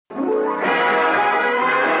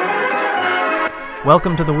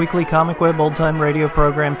Welcome to the weekly Comic Web Old Time Radio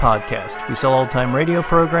Program podcast. We sell old-time radio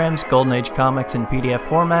programs, Golden Age comics in PDF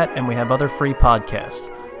format, and we have other free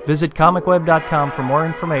podcasts. Visit comicweb.com for more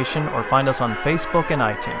information or find us on Facebook and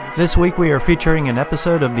iTunes. This week we are featuring an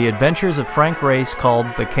episode of The Adventures of Frank Race called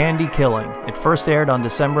The Candy Killing. It first aired on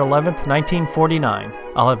December 11th, 1949.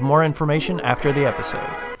 I'll have more information after the episode.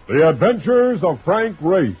 The Adventures of Frank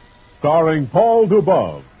Race, starring Paul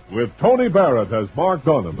Dubov, with Tony Barrett as Mark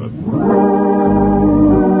Donovan.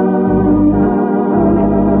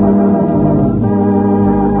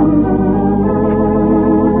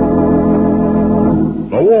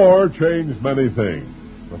 The war changed many things,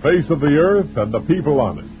 the face of the earth and the people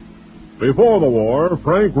on it. Before the war,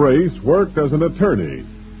 Frank Race worked as an attorney,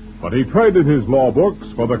 but he traded his law books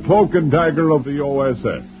for the cloak and dagger of the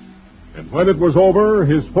OSS. And when it was over,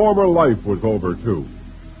 his former life was over, too.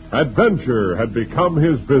 Adventure had become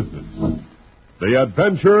his business. The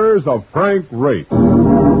Adventures of Frank Race.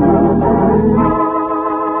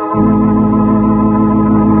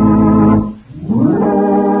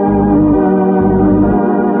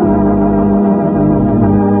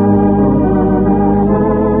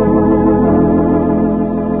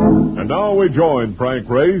 And now we join Frank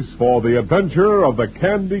Race for the adventure of the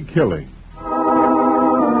Candy Killing.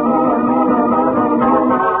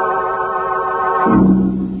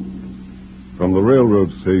 From the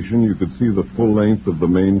railroad station, you could see the full length of the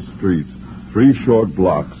main street. 3 short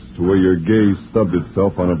blocks to where your gaze stubbed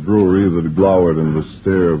itself on a brewery that glowered in the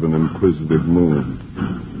stare of an inquisitive moon.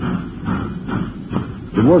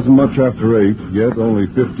 It wasn't much after 8, yet only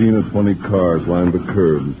 15 or 20 cars lined the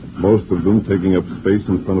curbs, most of them taking up space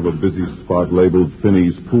in front of a busy spot labeled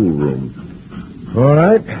Finney's Pool Room. All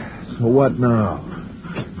right, so what now?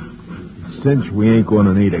 Cinch we ain't going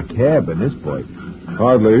to need a cab in this place.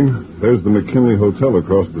 Hardly. There's the McKinley Hotel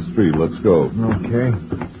across the street. Let's go. Okay.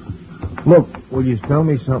 Look, will you tell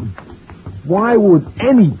me something? Why would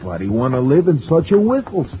anybody want to live in such a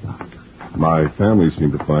whistle stop? My family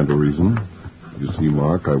seemed to find a reason. You see,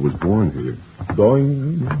 Mark, I was born here.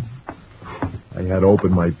 Going. I had to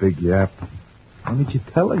open my big yap. Why didn't you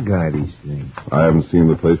tell a guy these things? I haven't seen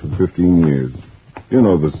the place for 15 years. You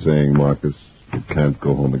know the saying, Marcus, you can't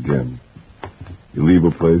go home again. You leave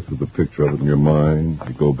a place with a picture of it in your mind.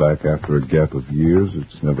 You go back after a gap of years,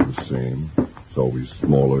 it's never the same. It's always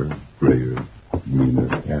smaller, grayer, meaner.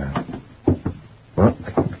 Yeah. Well,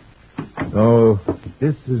 oh,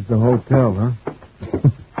 this is the hotel, huh?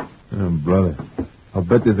 Oh, brother, I'll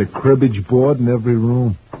bet there's a cribbage board in every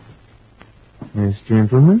room. Yes,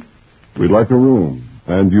 gentlemen? We'd like a room.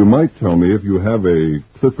 And you might tell me if you have a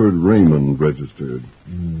Clifford Raymond registered.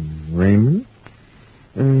 Raymond?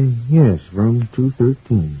 Yes, room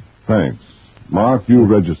 213. Thanks. Mark, you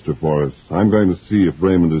register for us. I'm going to see if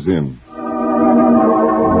Raymond is in.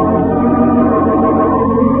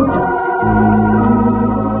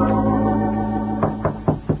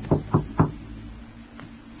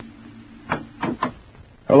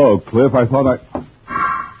 Hello, Cliff. I thought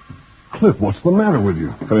Cliff, what's the matter with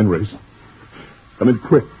you? Come in, Race. Come in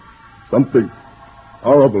quick. Something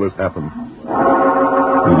horrible has happened.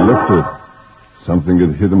 He lifted. Something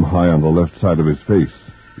had hit him high on the left side of his face.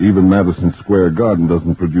 Even Madison Square Garden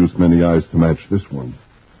doesn't produce many eyes to match this one.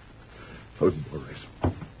 Close the door, Race.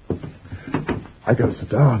 I gotta sit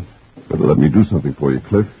down. Better let me do something for you,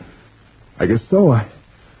 Cliff. I guess so.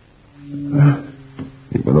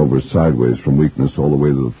 He went over sideways from weakness all the way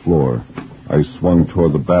to the floor. I swung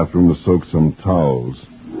toward the bathroom to soak some towels.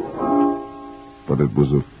 But it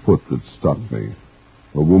was a foot that stopped me.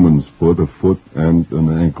 A woman's foot, a foot and an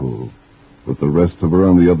ankle, with the rest of her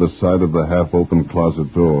on the other side of the half-open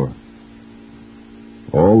closet door.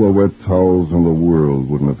 All the wet towels in the world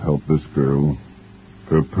wouldn't have helped this girl.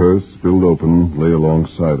 Her purse, spilled open, lay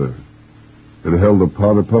alongside her. It held a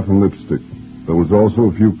powder puff and lipstick. There was also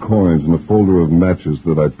a few coins and a folder of matches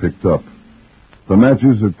that I picked up. The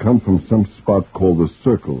matches had come from some spot called the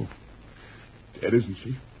Circle. Dead, isn't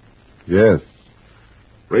she? Yes.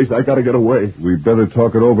 Race, I gotta get away. We'd better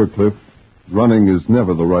talk it over, Cliff. Running is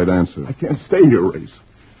never the right answer. I can't stay here, Race.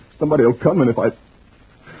 Somebody will come, and if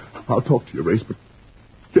I'll talk to you, Race, but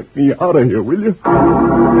get me out of here, will you?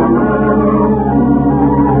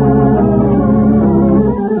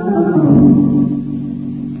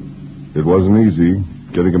 It wasn't easy,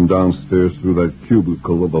 getting him downstairs through that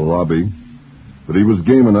cubicle of the lobby. But he was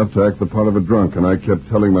game enough to act the part of a drunk, and I kept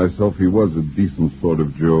telling myself he was a decent sort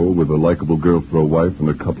of Joe with a likable girl for a wife and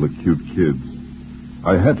a couple of cute kids.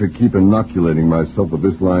 I had to keep inoculating myself with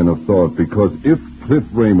this line of thought, because if Cliff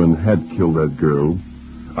Raymond had killed that girl,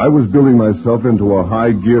 I was building myself into a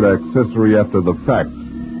high-geared accessory after the fact,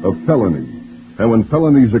 a felony. And when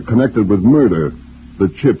felonies are connected with murder, the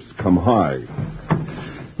chips come high.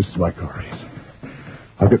 This is my car, Race.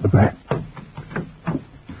 I'll get the back.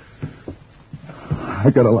 I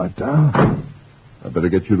got a lot down. I better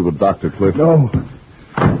get you to the doctor, Cliff. No.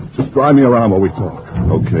 Just drive me around while we talk.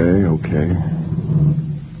 Okay.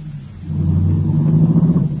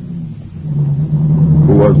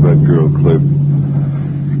 Who was that girl, Cliff?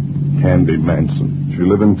 Candy Manson. She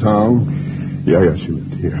live in town? Yeah, she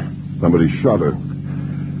lived here. Somebody shot her.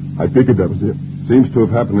 I figured that was it. Seems to have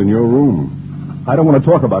happened in your room. I don't want to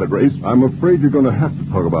talk about it, Race. I'm afraid you're going to have to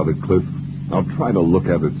talk about it, Cliff. I'll try to look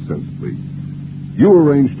at it sensibly. You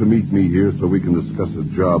arranged to meet me here so we can discuss a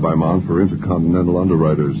job I'm on for Intercontinental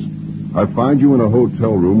Underwriters. I find you in a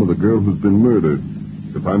hotel room with a girl who's been murdered.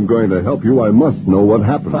 If I'm going to help you, I must know what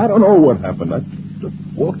happened. I don't know what happened. I just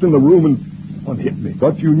walked in the room and someone hit me.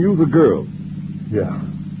 But you knew the girl. Yeah.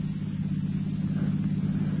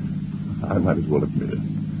 I might as well admit it.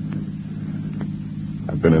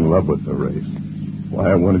 I've been in love with her, Race.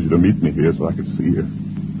 Why I wanted you to meet me here so I could see her.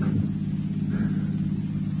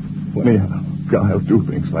 Funny how a guy will do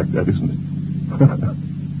things like that, isn't it?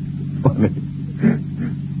 Funny.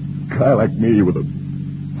 A guy like me with a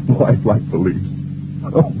wife like Felice.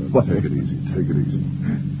 Oh, but Take it easy.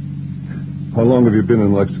 How long have you been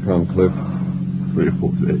in Lexicon, Cliff? 3 or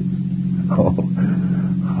 4 days. Oh,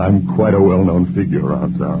 I'm quite a well-known figure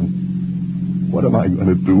around town. What am I going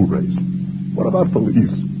to do, Race? What about Felice?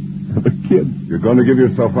 And the kid? You're going to give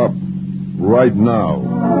yourself up right now.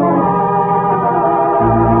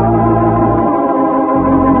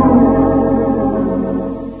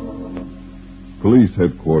 Police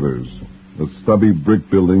headquarters, a stubby brick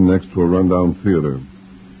building next to a rundown theater.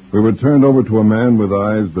 We were turned over to a man with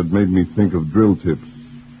eyes that made me think of drill tips,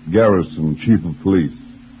 Garrison, chief of police.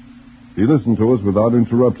 He listened to us without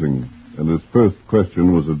interrupting, and his first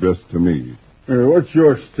question was addressed to me. What's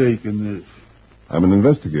your stake in this? I'm an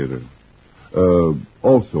investigator,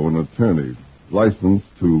 also an attorney, licensed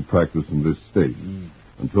to practice in this state.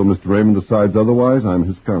 Until Mr. Raymond decides otherwise, I'm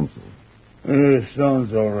his counsel.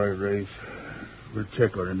 Sounds all right, Race. We'll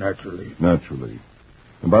check on it naturally. Naturally.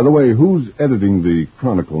 And by the way, who's editing the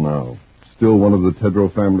Chronicle now? Still one of the Tedrow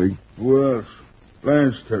family? Who else?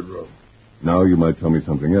 Lance Tedrow. Now you might tell me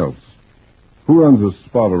something else. Who runs a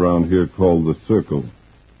spot around here called The Circle?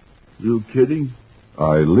 You kidding?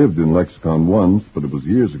 I lived in Lexicon once, but it was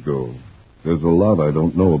years ago. There's a lot I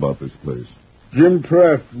don't know about this place. Jim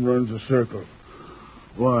Traft runs a circle.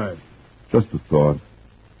 Why? Just a thought.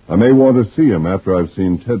 I may want to see him after I've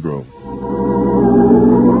seen Tedrow.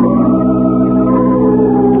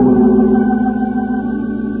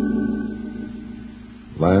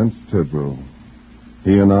 Lance Tedrow.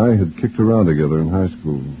 He and I had kicked around together in high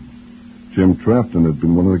school. Jim Trafton had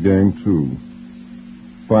been one of the gang, too.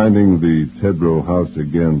 Finding the Tedrow house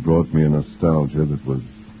again brought me a nostalgia that was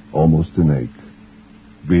almost innate.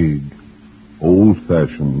 Big,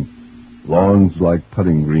 old-fashioned, lawns like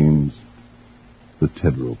putting greens. The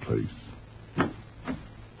Tedrow place.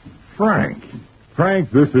 Frank,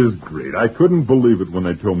 this is great. I couldn't believe it when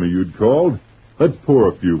they told me you'd called. Let's pour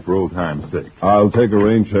a few for old time's sake. I'll take a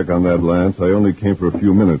rain check on that, Lance. I only came for a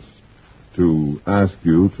few minutes to ask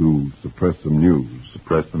you to suppress some news.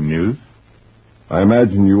 Suppress some news? I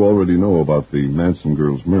imagine you already know about the Manson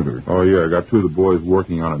girl's murder. Oh, yeah, I got 2 of the boys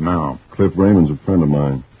working on it now. Cliff Raymond's a friend of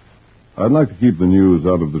mine. I'd like to keep the news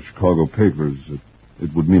out of the Chicago papers.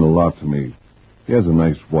 It would mean a lot to me. He has a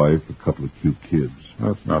nice wife, a couple of cute kids.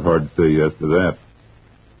 Well, it's not hard to say yes to that.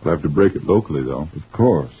 We'll have to break it locally, though. Of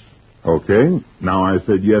course. Okay, now I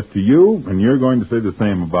said yes to you, and you're going to say the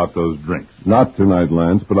same about those drinks. Not tonight,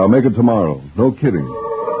 Lance, but I'll make it tomorrow. No kidding.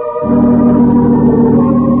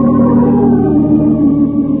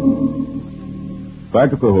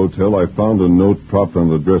 Back at the hotel, I found a note propped on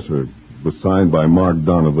the dresser. It was signed by Mark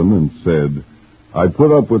Donovan and said, I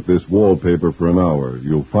put up with this wallpaper for an hour.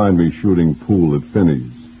 You'll find me shooting pool at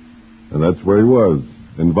Finney's. And that's where he was,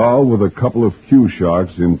 involved with a couple of Q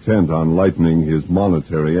sharks intent on lightening his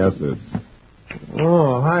monetary assets.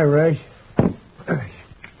 Oh, hi, Ray.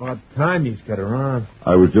 About time he's got around.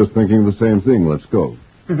 I was just thinking the same thing. Let's go.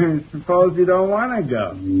 Suppose you don't want to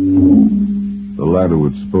go. The lad who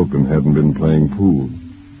had spoken hadn't been playing pool.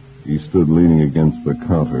 He stood leaning against the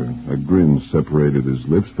counter. A grin separated his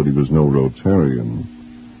lips, but he was no Rotarian.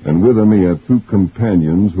 And with him he had 2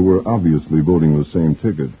 companions who were obviously voting the same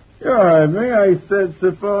ticket. You heard me. I said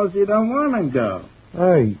suppose you don't want to go.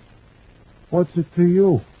 Hey, what's it to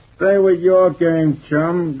you? Stay with your game,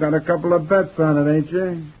 chum. Got a couple of bets on it, ain't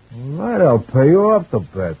you? All right, I'll pay you off the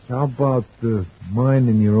bets. How about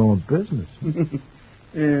minding your own business?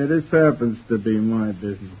 Yeah, this happens to be my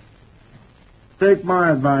business. take my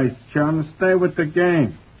advice, chum, and stay with the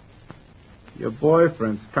game. Your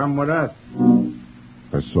boyfriend's come with us.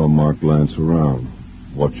 I saw Mark glance around,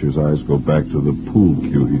 watch his eyes go back to the pool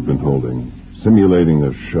cue he'd been holding. Simulating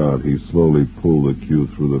a shot, he slowly pulled the cue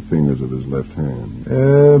through the fingers of his left hand.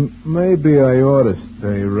 Maybe I ought to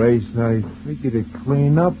stay, Race. I figured to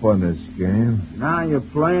clean up on this game. Now you're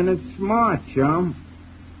playing it smart, chum.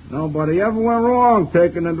 Nobody ever went wrong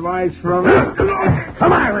taking advice from it.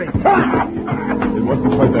 Come on, Ray. It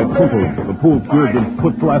wasn't quite that simple. The pool cue had been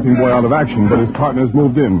put Laughing Boy out of action, but his partners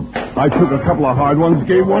moved in. I took a couple of hard ones,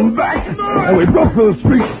 gave one back, and we broke through the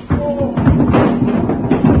street.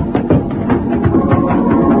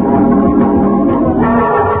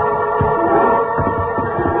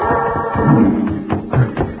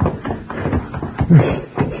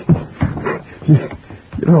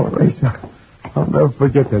 You know, Race, I'll never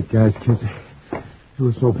forget that guy's kiss. He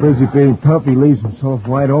was so busy being tough, he leaves himself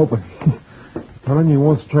wide open. Telling you he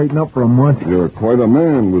won't straighten up for a month. You're quite a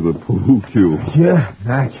man with a pool cue. Yeah,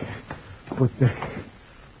 naturally. But,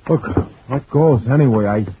 look, what goes anyway?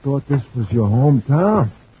 I thought this was your hometown.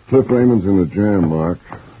 Cliff Raymond's in the jam, Mark.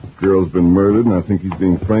 The girl's been murdered, and I think he's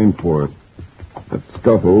being framed for it. That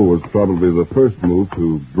scuffle was probably the first move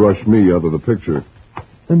to brush me out of the picture.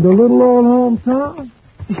 In the little old hometown?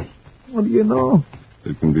 What do you know?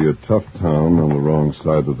 It can be a tough town on the wrong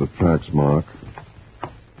side of the tracks, Mark.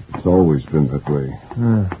 It's always been that way.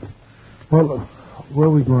 Well, where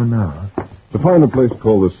are we going now? To find a place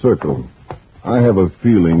called the Circle. I have a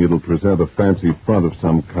feeling it'll present a fancy front of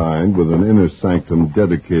some kind with an inner sanctum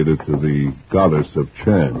dedicated to the goddess of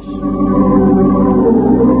chance.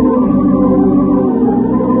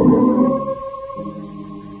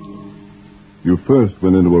 You first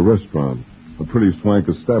went into a restaurant, a pretty swank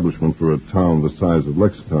establishment for a town the size of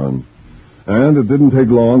Lexington. And it didn't take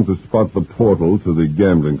long to spot the portal to the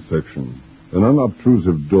gambling section. An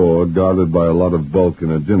unobtrusive door guarded by a lot of bulk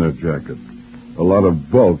in a dinner jacket. A lot of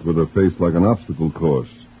bulk with a face like an obstacle course.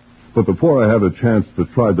 But before I had a chance to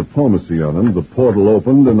try diplomacy on him, the portal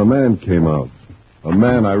opened and a man came out. A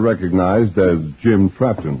man I recognized as Jim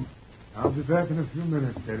Trapton. I'll be back in a few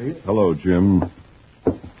minutes, Eddie. Hello, Jim.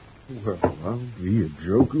 Well, I'll be a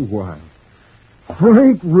joke a while.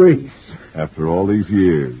 Frank Race. After all these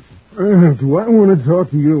years. Do I want to talk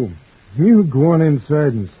to you? You go on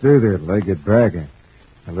inside and stay there till I get back.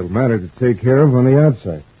 A little matter to take care of on the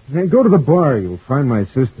outside. Then go to the bar. You'll find my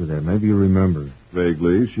sister there. Maybe you remember her.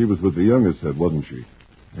 Vaguely. She was with the youngest set, wasn't she?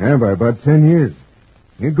 Yeah, by about 10 years.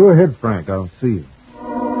 You go ahead, Frank. I'll see you.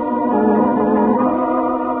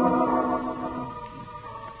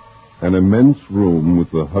 An immense room with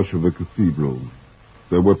the hush of a cathedral.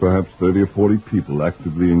 There were perhaps 30 or 40 people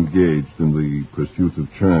actively engaged in the pursuit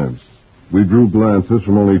of chance. We drew glances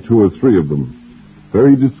from only 2 or 3 of them.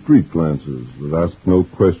 Very discreet glances that asked no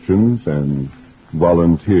questions and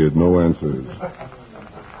volunteered no answers.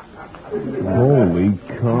 Holy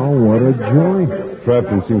cow, what a joint.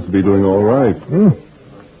 Trapton seems to be doing all right.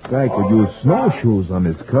 Guy could use snowshoes on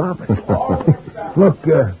his carpet. Look,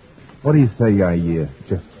 what do you say I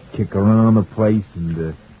just kick around the place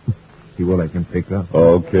and see what I can pick up?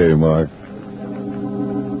 Okay, Mark.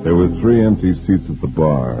 There were 3 empty seats at the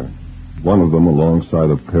bar. One of them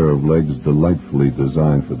alongside a pair of legs delightfully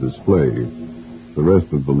designed for display. The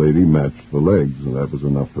rest of the lady matched the legs, and that was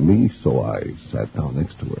enough for me, so I sat down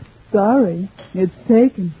next to her. Sorry, it's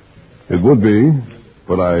taken. It would be,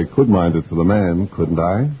 but I could mind it for the man, couldn't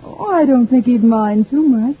I? Oh, I don't think he'd mind too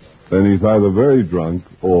much. Then he's either very drunk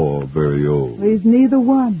or very old. He's neither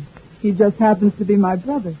one. He just happens to be my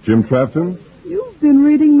brother. Jim Trapton? You've been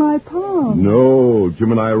reading my poem. No,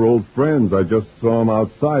 Jim and I are old friends. I just saw him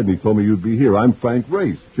outside, and he told me you'd be here. I'm Frank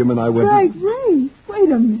Race. Jim and I went... Frank Race?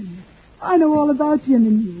 Wait a minute. I know all about Jim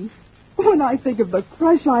and you. When I think of the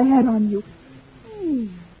crush I had on you. Hey,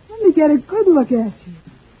 let me get a good look at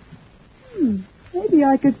you. Maybe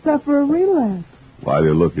I could suffer a relapse. While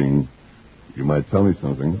you're looking, you might tell me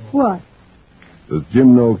something. What? Does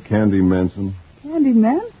Jim know Candy Manson? Candy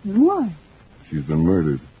Manson? Why? She's been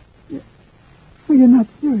murdered. Well, you're not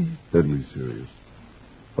serious. Deadly serious.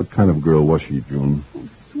 What kind of girl was she, June? Oh,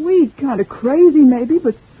 sweet. Kind of crazy, maybe,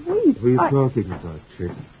 but sweet. What are you talking about,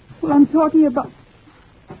 chick? Well, I'm talking about...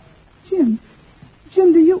 Jim.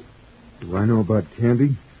 Jim, do you... Do I know about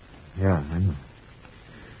Candy? Yeah, I know.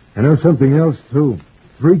 I know something else, too.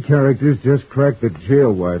 3 characters just cracked the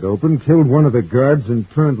jail wide open, killed one of the guards, and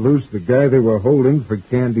turned loose the guy they were holding for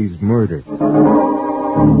Candy's murder.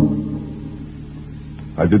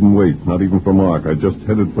 I didn't wait, not even for Mark. I just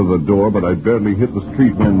headed for the door, but I barely hit the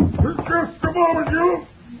street when... Just a moment, you!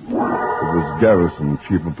 It was Garrison,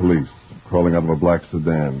 chief of police, crawling out of a black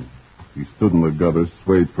sedan. He stood in the gutter,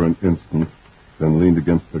 swayed for an instant, then leaned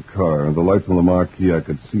against the car. In the light from the marquee, I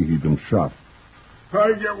could see he'd been shot.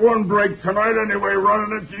 I get one break tonight anyway,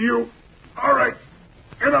 running into you. All right,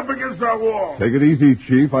 get up against that wall. Take it easy,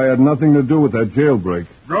 Chief. I had nothing to do with that jailbreak.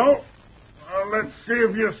 No? Well, let's see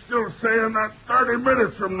if you're still saying that 30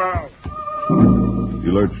 minutes from now. He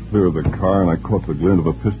lurched clear of the car, and I caught the glint of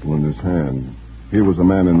a pistol in his hand. Here was a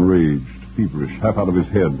man enraged, feverish, half out of his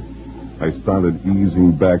head. I started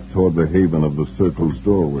easing back toward the haven of the circle's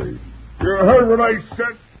doorway. You heard what I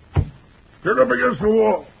said. Get up against the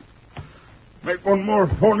wall. Make one more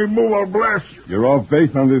phony move, I'll blast you. You're off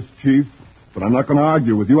base on this, Chief, but I'm not going to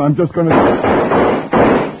argue with you. I'm just going to...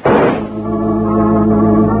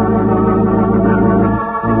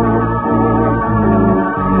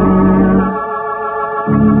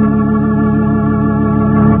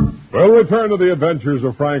 We'll return to the adventures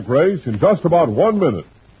of Frank Race in just about 1 minute.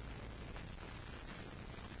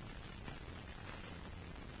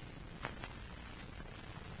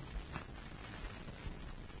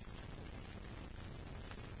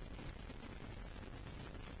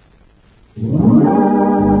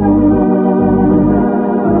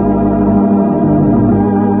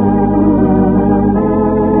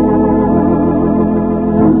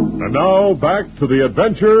 And now, back to the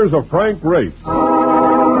adventures of Frank Race.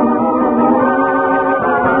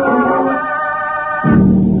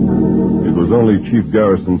 Only Chief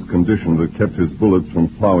Garrison's condition that kept his bullets from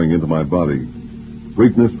plowing into my body.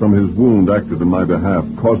 Weakness from his wound acted in my behalf,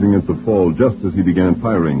 causing him to fall just as he began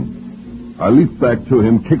firing. I leaped back to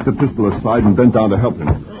him, kicked the pistol aside, and bent down to help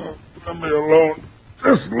him. Let me alone.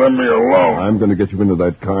 Just let me alone. I'm going to get you into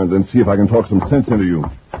that car and then see if I can talk some sense into you.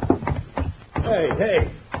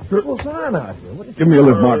 Hey. What goes on out here? Give me a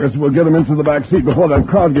lift, Marcus. We'll get him into the back seat before that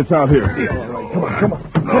crowd gets out here. All right, come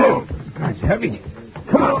on. This guy's heavy.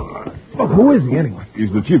 Come on. Look, who is he anyway?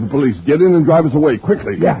 He's the chief of police. Get in and drive us away,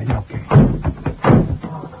 quickly. Yeah, okay.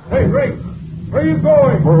 Hey, Ray, where are you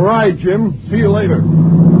going? All right, Jim. See you later.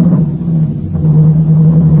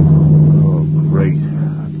 Oh, great.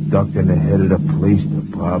 I've ducked in the head of the police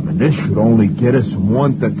department. This should only get us from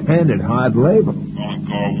 1 to 10 at hard labor. On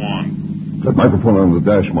call 1. That microphone on the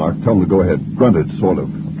dash, Mark. Tell him to go ahead. Grunt it, sort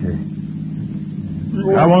of. Okay.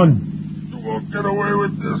 Come on. You won't get away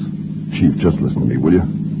with this. Chief, just listen to me, will you?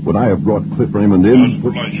 Would I have brought Cliff Raymond in?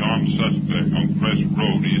 Flush armed suspect on Crest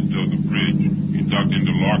Road east of the bridge. He ducked into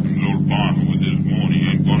Larkin's old barn with this morning. He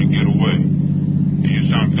ain't gonna get away. You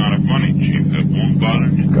sound kind of funny, Chief. That won't bother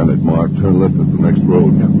you. Got it, Mark. Turn left at the next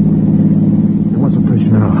road. What's the place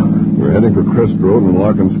now? We're heading for Crest Road and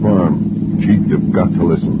Larkin's farm. Chief, you've got to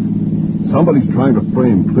listen. Somebody's trying to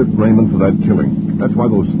frame Cliff Raymond for that killing. That's why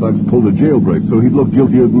those thugs pulled a jailbreak, so he'd look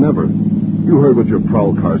guiltier than ever. You heard what your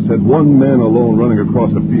prowl car said. One man alone running across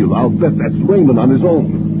the field. I'll bet that's Raymond on his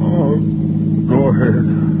own. Oh, go ahead.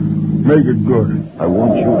 Make it good. I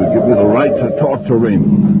want you to give me the right to talk to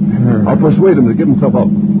Raymond. I'll persuade him to give himself up.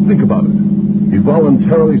 Think about it. He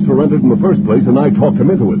voluntarily surrendered in the first place, and I talked him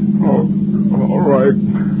into it. Oh, all right.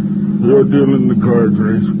 You're dealing the cards,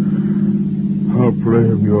 Race. I'll play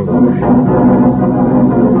him your way.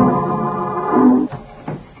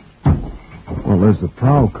 Well, there's the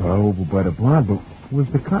prowl car over by the barn, but where's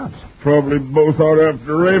the cops? Probably both out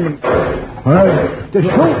after Raymond. They're shooting.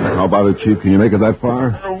 How about it, Chief? Can you make it that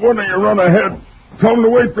far? Why don't you run ahead? Tell him to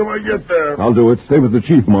wait till I get there. I'll do it. Stay with the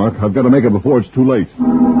Chief, Mark. I've got to make it before it's too late.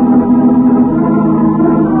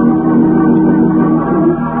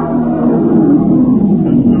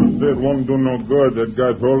 It won't do no good. That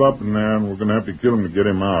guy's holed up in there, and we're going to have to kill him to get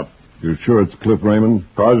him out. You're sure it's Cliff Raymond?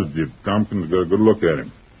 Positive. Tompkins got a good look at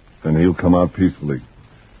him. Then he'll come out peacefully.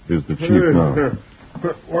 Here's the Chief now.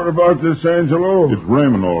 What about this Angelo? It's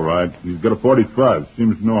Raymond, all right. He's got a .45.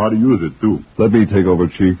 Seems to know how to use it, too. Let me take over,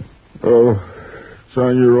 Chief. Oh, it's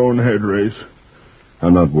on your own head, Race.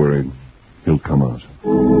 I'm not worried. He'll come out.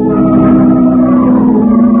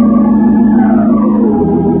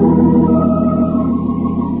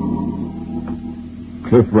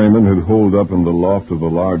 Cliff Raymond had holed up in the loft of the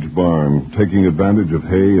large barn, taking advantage of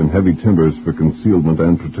hay and heavy timbers for concealment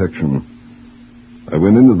and protection. I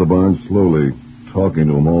went into the barn slowly, talking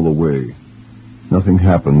to him all the way. Nothing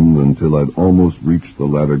happened until I'd almost reached the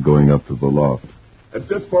ladder going up to the loft. That's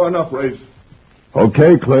just far enough, Race.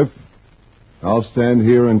 Okay, Cliff. I'll stand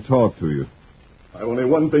here and talk to you. I've only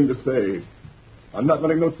one thing to say. I'm not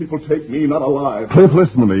letting those people take me, not alive. Cliff,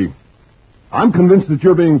 listen to me. I'm convinced that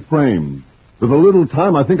you're being framed. With a little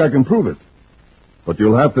time, I think I can prove it. But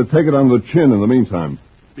you'll have to take it on the chin in the meantime.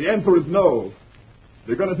 The answer is no.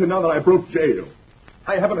 They're going to say now that I broke jail.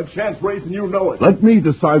 I haven't a chance, Race, and you know it. Let me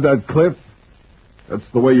decide that, Cliff. That's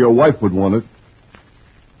the way your wife would want it.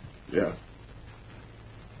 Yeah.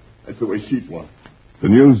 That's the way she'd want. The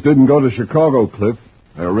news didn't go to Chicago, Cliff.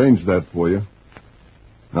 I arranged that for you.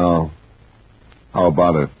 Now, how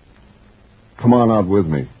about it? Come on out with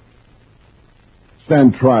me.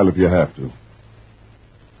 Stand trial if you have to.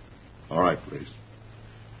 All right, Grace.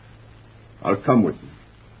 I'll come with you.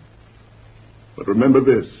 But remember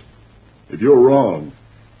this. If you're wrong,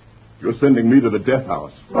 you're sending me to the death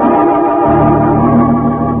house.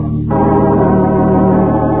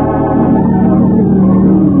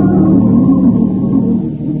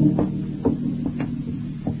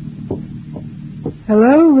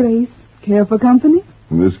 Hello, Race. Care for company?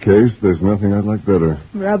 In this case, there's nothing I'd like better.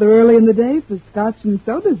 Rather early in the day for scotch and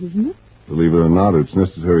sodas, isn't it? Believe it or not, it's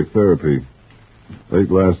necessary therapy. Late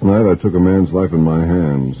last night, I took a man's life in my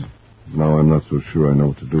hands. Now I'm not so sure I know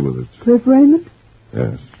what to do with it. Cliff Raymond?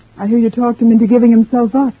 Yes. I hear you talked him into giving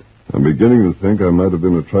himself up. I'm beginning to think I might have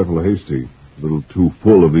been a trifle hasty. A little too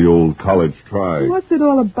full of the old college try. What's it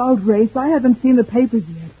all about, Race? I haven't seen the papers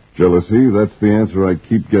yet. Jealousy, that's the answer I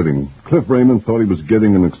keep getting. Cliff Raymond thought he was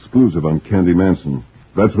getting an exclusive on Candy Manson.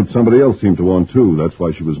 That's what somebody else seemed to want, too. That's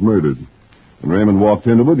why she was murdered. When Raymond walked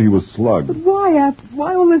into it, he was slugged. But why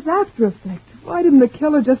all this after effect? Why didn't the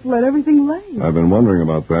killer just let everything lay? I've been wondering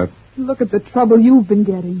about that. Look at the trouble you've been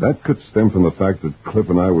getting. That could stem from the fact that Cliff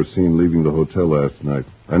and I were seen leaving the hotel last night.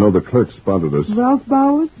 I know the clerk spotted us. Ralph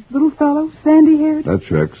Bowers, little fellow, sandy-haired. That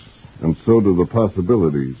checks. And so do the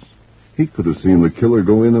possibilities. He could have seen the killer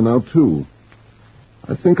go in and out, too.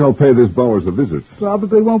 I think I'll pay this Bowers a visit.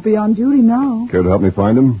 Probably won't be on duty now. Care to help me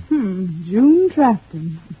find him? June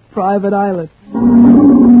Trafton, Private Islet.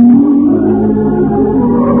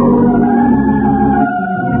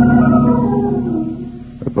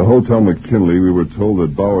 At the Hotel McKinley, we were told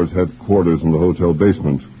that Bowers had quarters in the hotel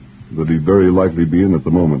basement, that he'd very likely be in at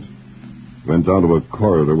the moment. Went down to a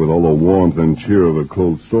corridor with all the warmth and cheer of a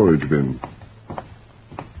cold storage bin.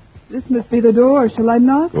 This must be the door. Shall I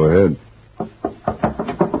knock? Go ahead.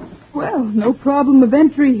 Well, no problem of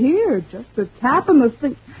entry here. Just a tap and the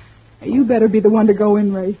thing. You better be the one to go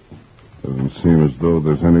in, Race. Doesn't seem as though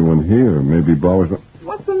there's anyone here. Maybe Bowers...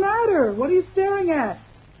 What's the matter? What are you staring at?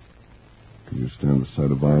 Can you stand the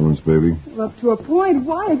sight of violence, baby? Well, up to a point.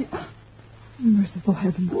 Why? Merciful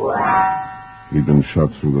heavens. He'd been shot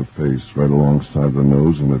through the face, right alongside the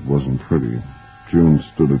nose, and it wasn't pretty. June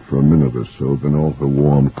stood it for a minute or so, then all her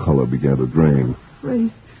warm color began to drain.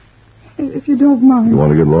 Race, if you don't mind. You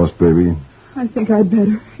want to get lost, baby? I think I'd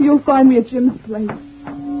better. You'll find me at Jim's place.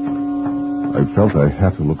 I felt I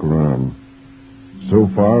had to look around. So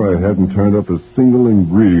far, I hadn't turned up a single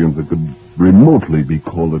ingredient that could remotely be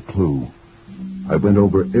called a clue. I went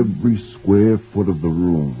over every square foot of the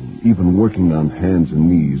room, even working on hands and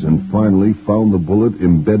knees, and finally found the bullet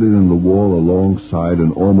embedded in the wall alongside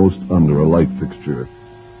and almost under a light fixture.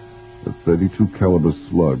 A .32 caliber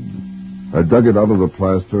slug. I dug it out of the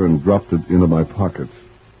plaster and dropped it into my pocket.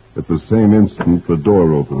 At the same instant, the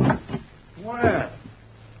door opened. Well,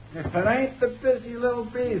 if it ain't the busy little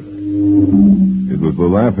beaver. It was the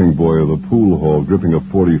laughing boy of the pool hall, gripping a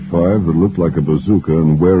 .45 that looked like a bazooka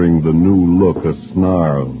and wearing the new look, a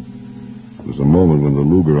snarl. There was a moment when the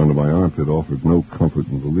Luger under my armpit offered no comfort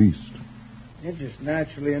in the least. You're just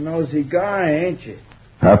naturally a nosy guy, ain't you?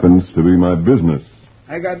 Happens to be my business.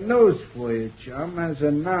 I got news for you, chum. As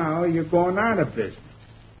of now, you're going out of business.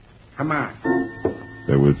 Come on.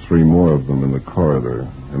 There were 3 more of them in the corridor,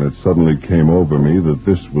 and it suddenly came over me that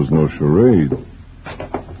this was no charade.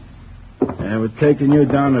 And we're taking you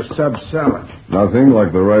down to sub-cellar. Nothing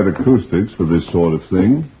like the right acoustics for this sort of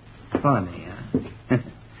thing. Funny, huh?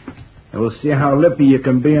 And we'll see how lippy you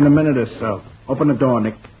can be in a minute or so. Open the door,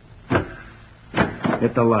 Nick.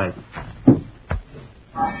 Hit the light.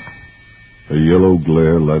 A yellow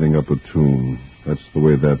glare lighting up a tomb. That's the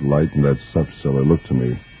way that light and that sub-cellar looked to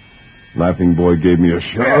me. Laughing boy gave me a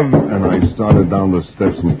shove, and I started down the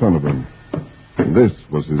steps in front of him. This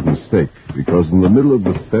was his mistake, because in the middle of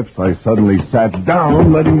the steps, I suddenly sat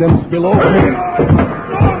down, letting them spill over me.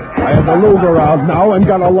 I had the Luger out now and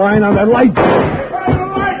got a line on that light.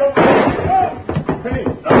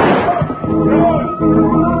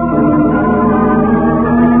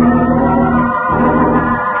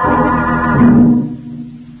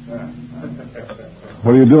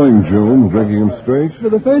 What are you doing, June? Drinking him straight? For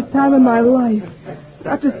the first time in my life.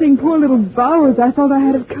 After seeing poor little Bowers, I thought I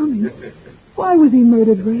had it coming. Why was he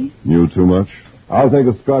murdered, Ray? Knew too much? I'll take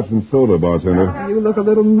a scotch and soda, bartender. You look a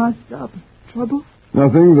little mussed up. Trouble?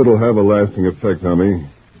 Nothing that'll have a lasting effect on me.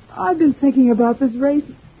 I've been thinking about this, Ray.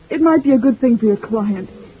 It might be a good thing for your client.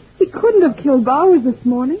 He couldn't have killed Bowers this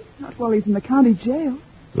morning. Not while he's in the county jail.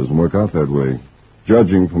 Doesn't work out that way.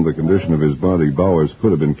 Judging from the condition of his body, Bowers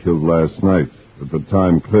could have been killed last night, at the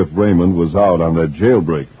time Cliff Raymond was out on that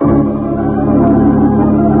jailbreak.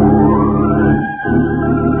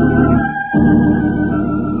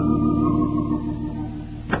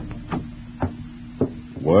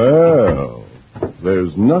 Well,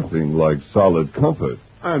 there's nothing like solid comfort.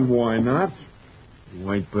 And why not?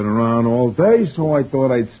 You ain't been around all day, so I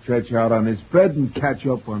thought I'd stretch out on this bed and catch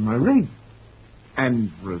up on my reading.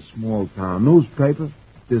 And for a small-town newspaper,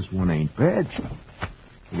 this one ain't bad.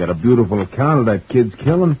 You got a beautiful account of that kid's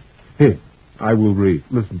killing. Here, I will read.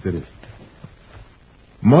 Listen to this.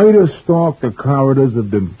 Murder stalked the corridors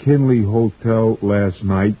of the McKinley Hotel last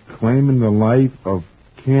night, claiming the life of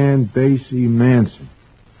Candace Manson,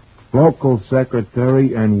 local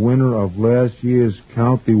secretary and winner of last year's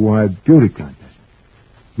countywide beauty contest.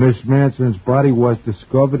 Miss Manson's body was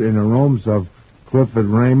discovered in the rooms of Clifford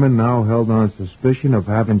Raymond, now held on suspicion of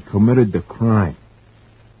having committed the crime.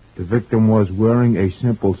 The victim was wearing a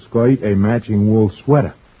simple skirt, a matching wool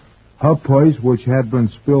sweater. Her purse, which had been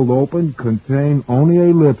spilled open, contained only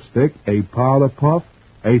a lipstick, a powder puff,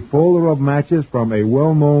 a folder of matches from a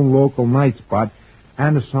well-known local night spot,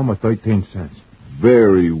 and a sum of 13 cents.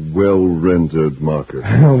 Very well-rendered, Marker.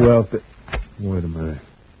 Well, wait a minute.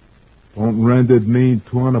 Don't rendered mean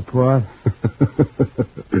torn apart?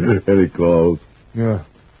 Any calls? Yeah,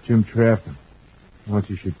 Jim Trafton. Wants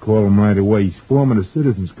you should call him right away. He's forming a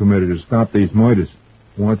citizens committee to stop these murders.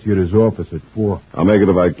 Wants you at his office at 4. I'll make it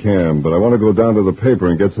if I can, but I want to go down to the paper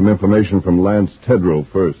and get some information from Lance Tedrow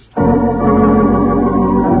first.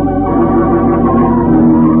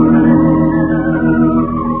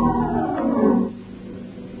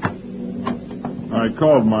 I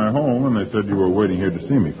called my home, and they said you were waiting here to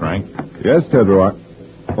see me, Frank. Yes, Tedrow.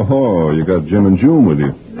 Oh, you got Jim and June with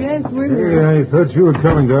you. Yes, we were. Hey, I thought you were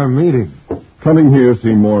coming to our meeting. Coming here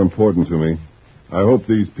seemed more important to me. I hope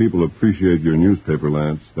these people appreciate your newspaper,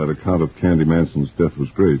 Lance. That account of Candy Manson's death was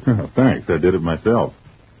great. Thanks. I did it myself.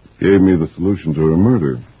 Gave me the solution to her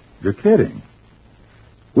murder. You're kidding.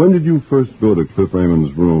 When did you first go to Cliff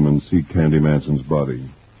Raymond's room and see Candy Manson's body?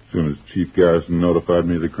 As soon as Chief Garrison notified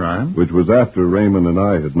me of the crime. Which was after Raymond and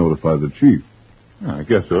I had notified the chief. I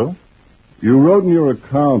guess so. You wrote in your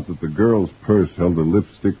account that the girl's purse held a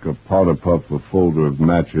lipstick, a powder puff, a folder of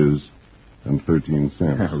matches, and 13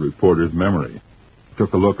 cents. A reporter's memory.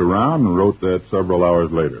 Took a look around and wrote that several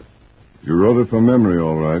hours later. You wrote it from memory,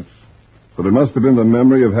 all right. But it must have been the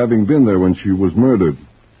memory of having been there when she was murdered.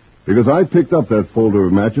 Because I picked up that folder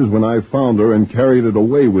of matches when I found her and carried it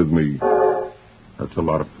away with me. That's a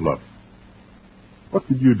lot of fluff. What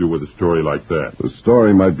could you do with a story like that? The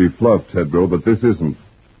story might be fluff, Tedrow, but this isn't.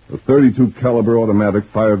 A .32 caliber automatic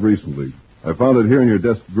fired recently. I found it here in your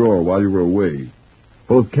desk drawer while you were away.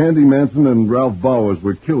 Both Candy Manson and Ralph Bowers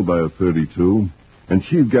were killed by a .32, and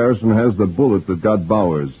Chief Garrison has the bullet that got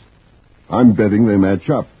Bowers. I'm betting they match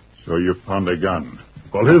up. So you found a gun.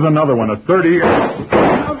 Well, here's another one, a .30.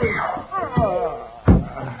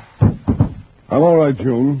 I'm all right,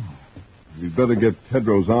 June. You'd better get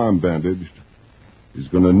Tedrow's arm bandaged. He's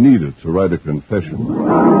going to need it to write a confession.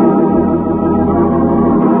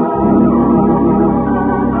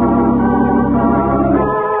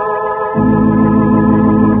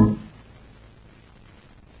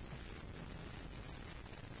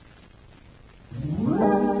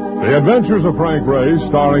 The Adventures of Frank Race,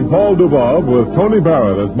 starring Paul Dubov with Tony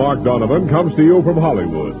Barrett as Mark Donovan, comes to you from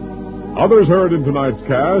Hollywood. Others heard in tonight's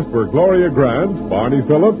cast were Gloria Grant, Barney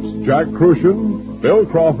Phillips, Jack Crucian, Bill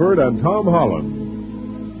Crawford, and Tom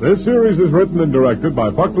Holland. This series is written and directed by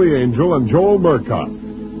Buckley Angel and Joel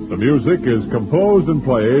Murcott. The music is composed and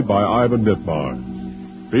played by Ivan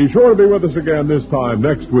Ditmars. Be sure to be with us again this time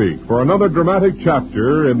next week for another dramatic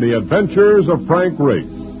chapter in The Adventures of Frank Race.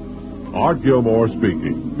 Art Gilmore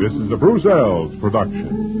speaking. This is a Bruce Ells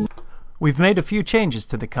production. We've made a few changes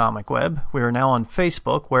to the Comic Web. We are now on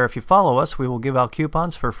Facebook, where if you follow us, we will give out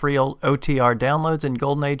coupons for free OTR downloads and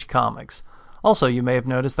Golden Age comics. Also, you may have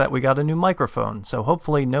noticed that we got a new microphone, so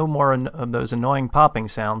hopefully no more of those annoying popping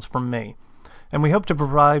sounds from me. And we hope to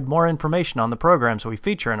provide more information on the programs we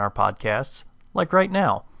feature in our podcasts, like right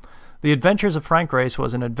now. The Adventures of Frank Race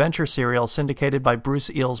was an adventure serial syndicated by Bruce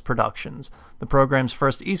Eels Productions. The program's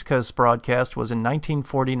first East Coast broadcast was in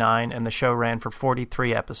 1949, and the show ran for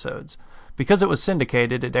 43 episodes. Because it was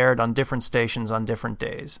syndicated, it aired on different stations on different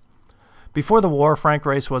days. Before the war, Frank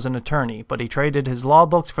Race was an attorney, but he traded his law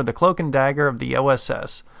books for the cloak and dagger of the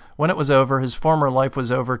OSS. When it was over, his former life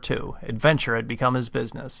was over too. Adventure had become his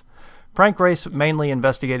business. Frank Race mainly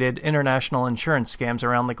investigated international insurance scams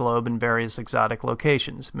around the globe in various exotic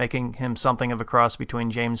locations, making him something of a cross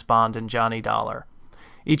between James Bond and Johnny Dollar.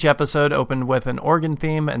 Each episode opened with an organ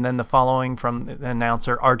theme and then the following from the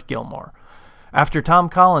announcer Art Gilmore. After Tom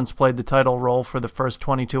Collins played the title role for the first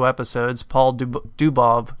 22 episodes, Paul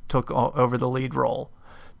Dubov took over the lead role.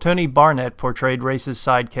 Tony Barnett portrayed Race's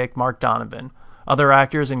sidekick, Mark Donovan. Other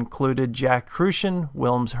actors included Jack Kruschen,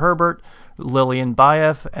 Wilms Herbert, Lillian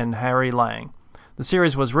Baeff, and Harry Lang. The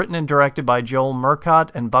series was written and directed by Joel Murcott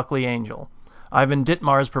and Buckley Angel. Ivan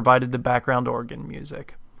Ditmars provided the background organ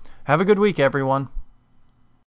music. Have a good week, everyone.